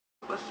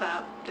What's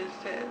up? This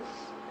is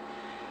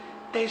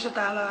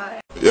Deja.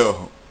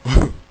 Yo.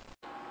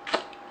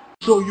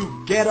 So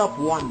you get up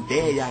one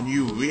day and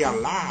you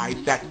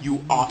realize that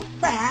you are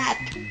fat.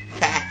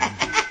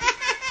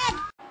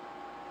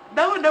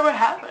 That would never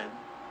happen.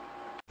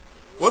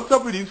 What's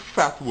up with this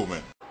fat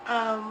woman?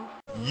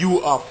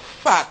 You are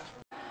fat.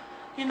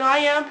 You know, I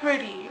am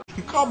pretty.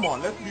 Come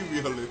on, let's be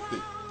realistic.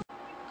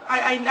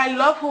 I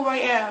love who I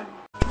am.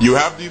 You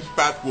have these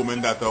fat women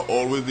that are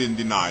always in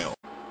denial.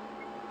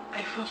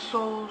 I feel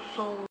so...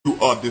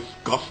 You are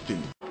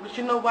disgusting. But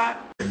you know what?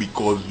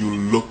 Because you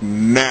look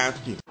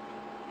nasty.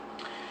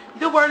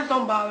 The words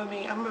don't bother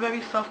me. I'm a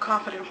very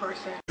self-confident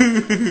person.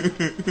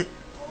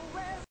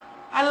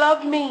 I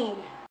love me.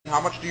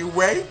 How much do you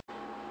weigh?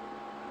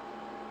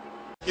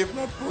 It's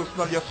not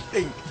personal, you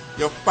stink.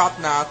 You're fat,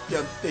 nasty,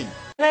 and stink.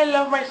 And I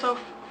love myself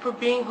for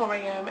being who I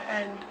am,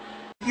 and...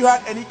 If you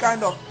had any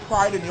kind of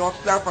pride in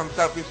yourself and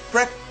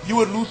self-respect, you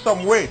would lose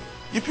some weight.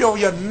 If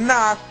you're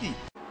nasty.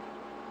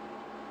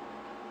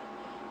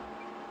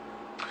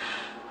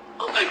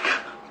 Oh my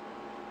God.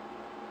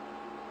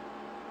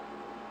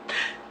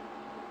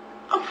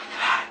 I'm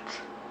fat.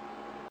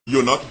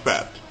 You're not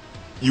fat.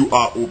 You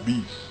are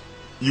obese.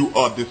 You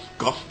are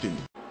disgusting.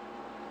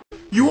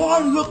 You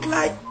all look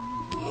like...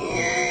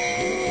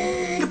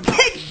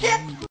 pig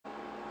shit!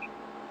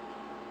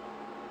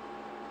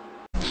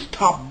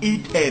 Stop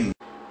eating.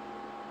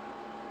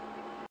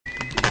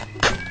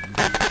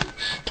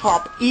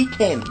 Stop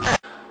eating.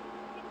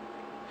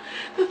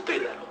 The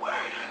three-letter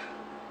word.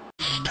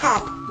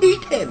 Stop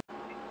eating.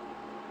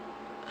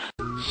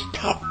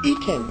 Stop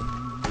eating.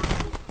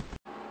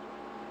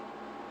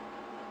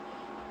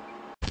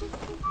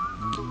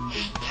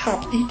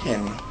 Stop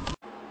eating.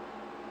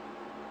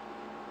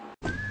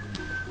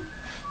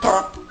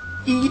 Stop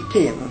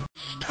eating.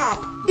 Stop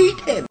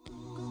eating.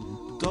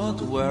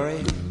 Don't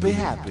worry, be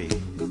happy.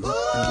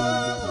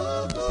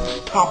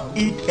 Stop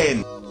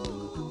eating.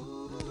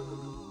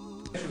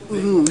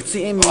 Ooh,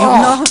 Timmy,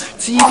 no,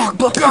 Timmy,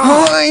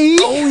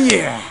 oh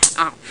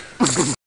yeah.